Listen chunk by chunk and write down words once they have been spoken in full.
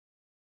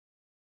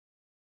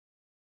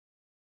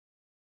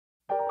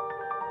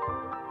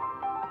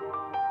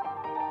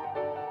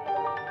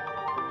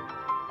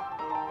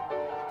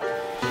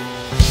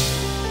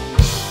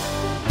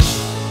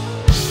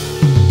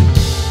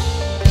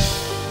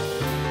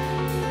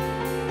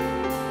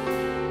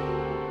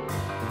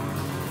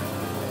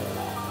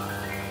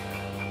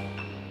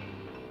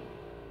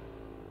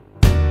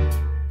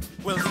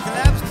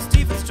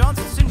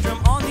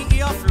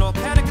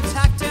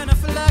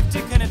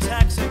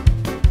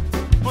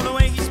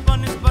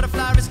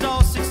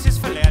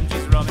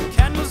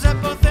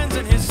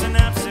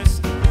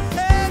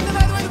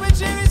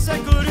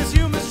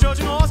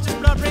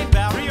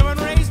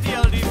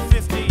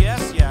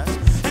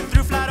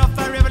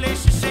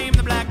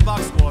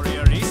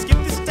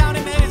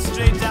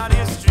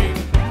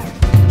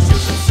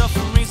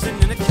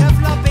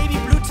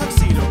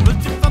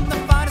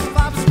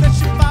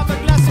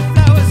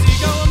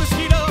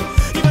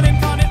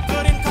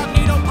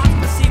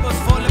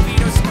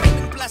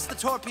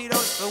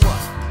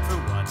what? For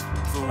what?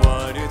 For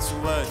what it's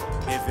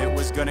worth. If it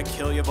was gonna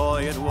kill you,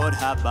 boy, it would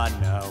have by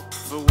now.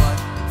 For what?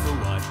 For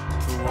what?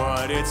 For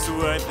what it's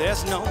worth.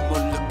 There's no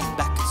more looking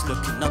back, it's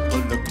looking up or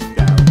looking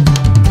down.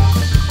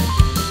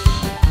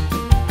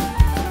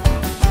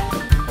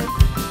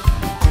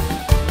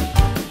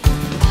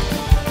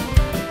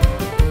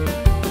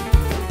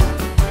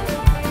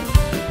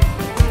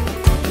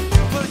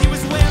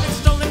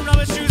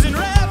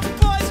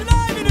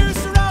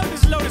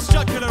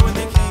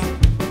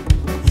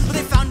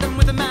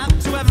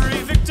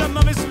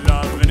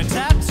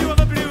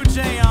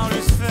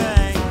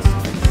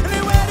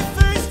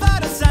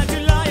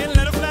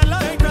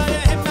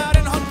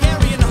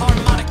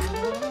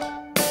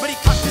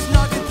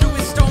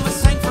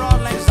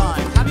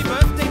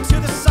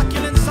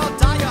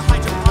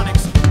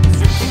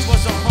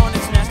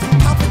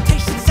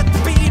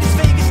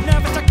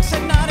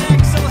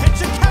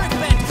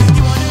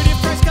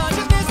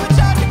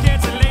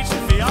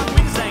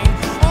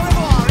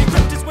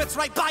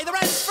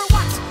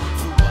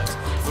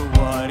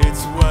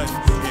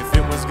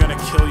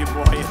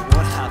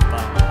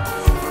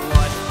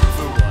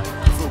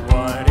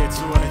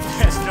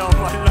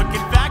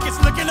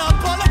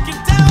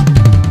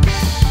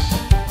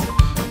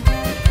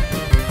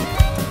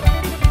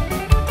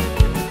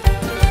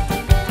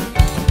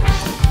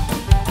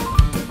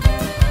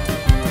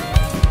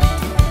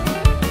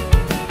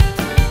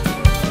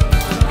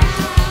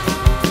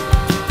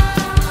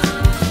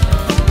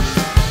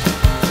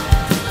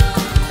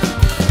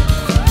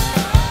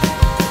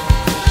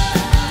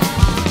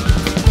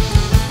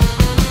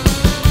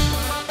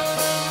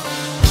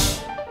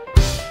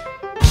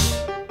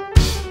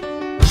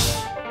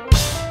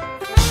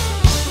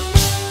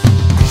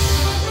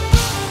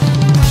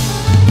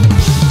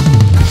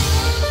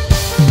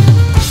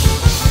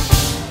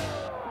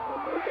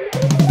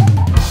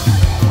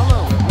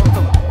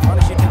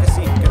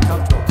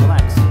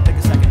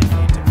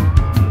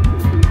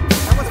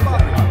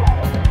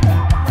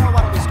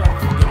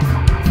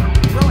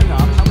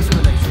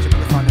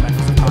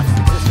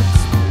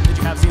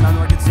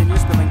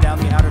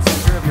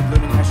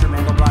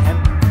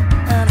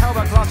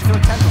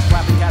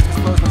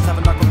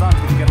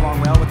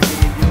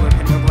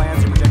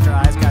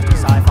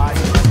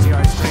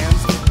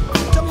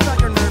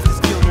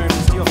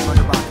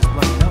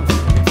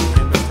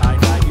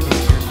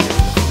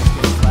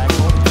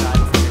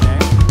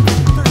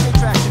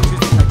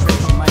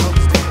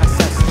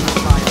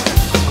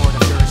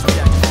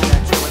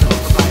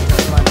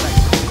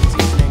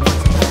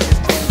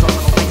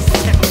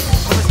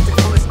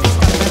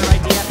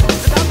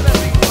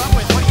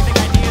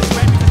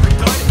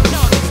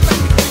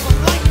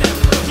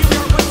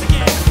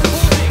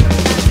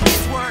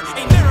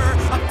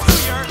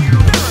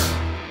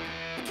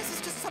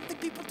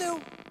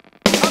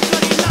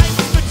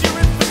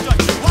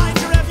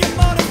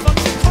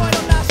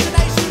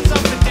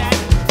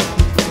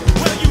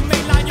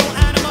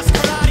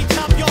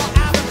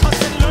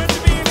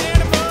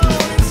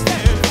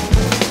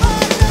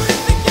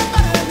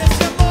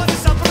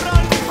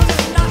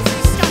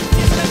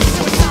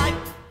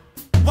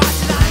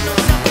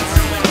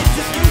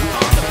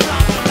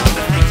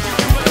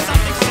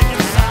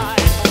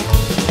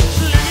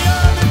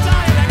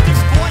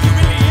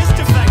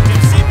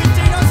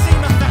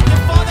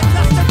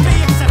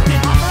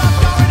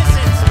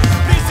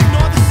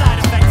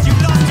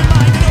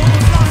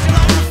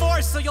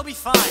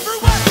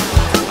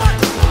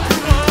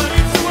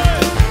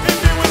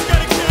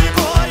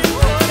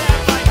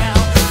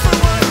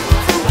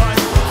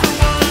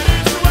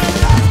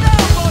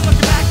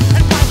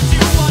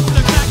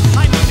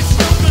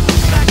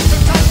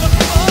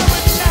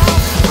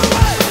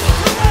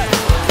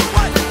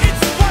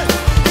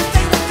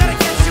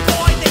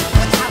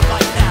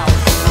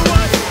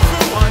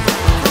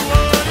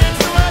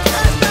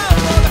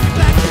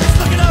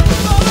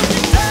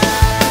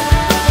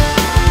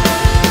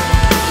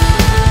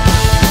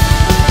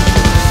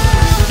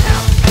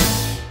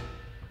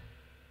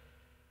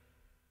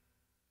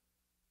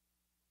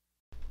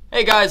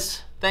 Hey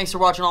guys, thanks for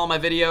watching all of my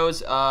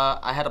videos.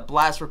 I had a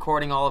blast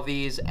recording all of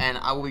these, and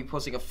I will be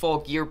posting a full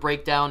gear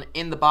breakdown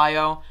in the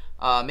bio.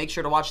 Make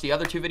sure to watch the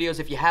other two videos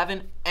if you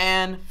haven't,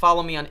 and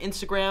follow me on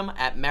Instagram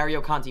at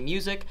Mario Conte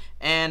Music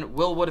and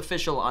Will Wood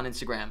Official on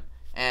Instagram.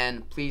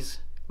 And please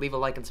leave a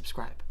like and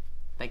subscribe.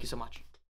 Thank you so much.